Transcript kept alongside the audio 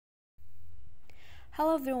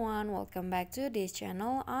Hello everyone, welcome back to this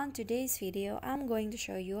channel. On today's video, I'm going to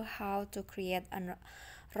show you how to create a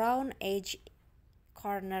round edge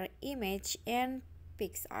corner image in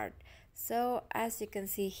PicsArt. So as you can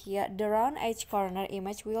see here, the round edge corner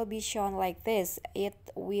image will be shown like this. It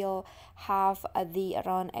will have the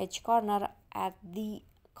round edge corner at the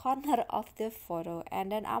corner of the photo,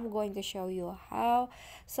 and then I'm going to show you how.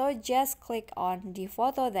 So just click on the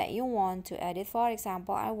photo that you want to edit. For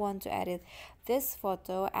example, I want to edit this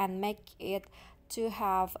photo and make it to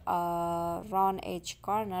have a round edge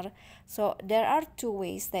corner. So there are two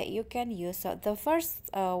ways that you can use. So the first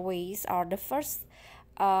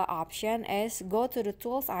option is go to the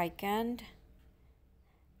tools icon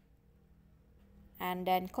and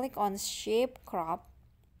then click on shape crop.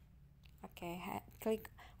 Okay, click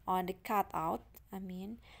on the cutout,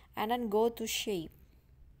 and then go to shape.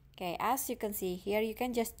 Okay, as you can see here, you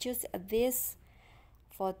can just choose this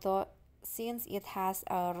photo since it has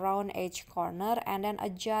a round edge corner, and then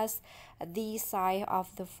adjust the size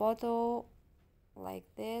of the photo like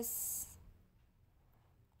this,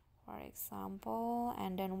 for example.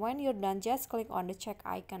 And then when you're done, just click on the check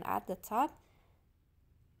icon at the top,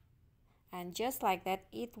 and just like that,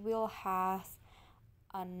 it will have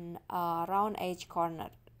an round edge corner.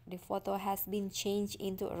 The photo has been changed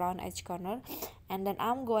into a round edge corner. And then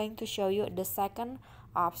I'm going to show you the second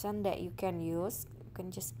option that you can use. You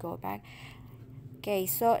can just go back. Okay,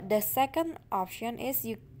 so the second option is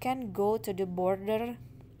you can go to the border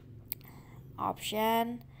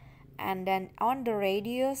option, and then on the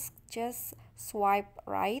radius just swipe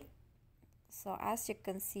right. So as you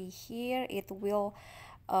can see here, it will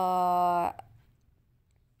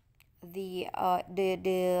the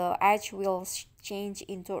edge will change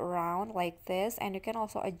into round like this, and you can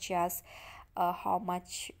also adjust how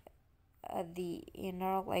much the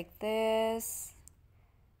inner like this.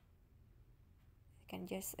 You can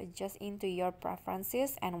just adjust into your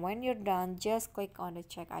preferences, and when you're done, just click on the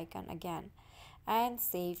check icon again and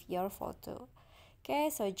save your photo. Okay,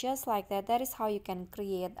 so just like that, that is how you can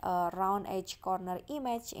create a round edge corner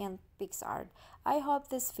image in PicsArt. I hope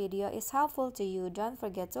this video is helpful to you. Don't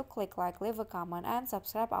forget to click like, leave a comment, and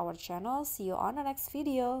subscribe our channel. See you on the next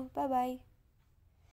video. Bye bye.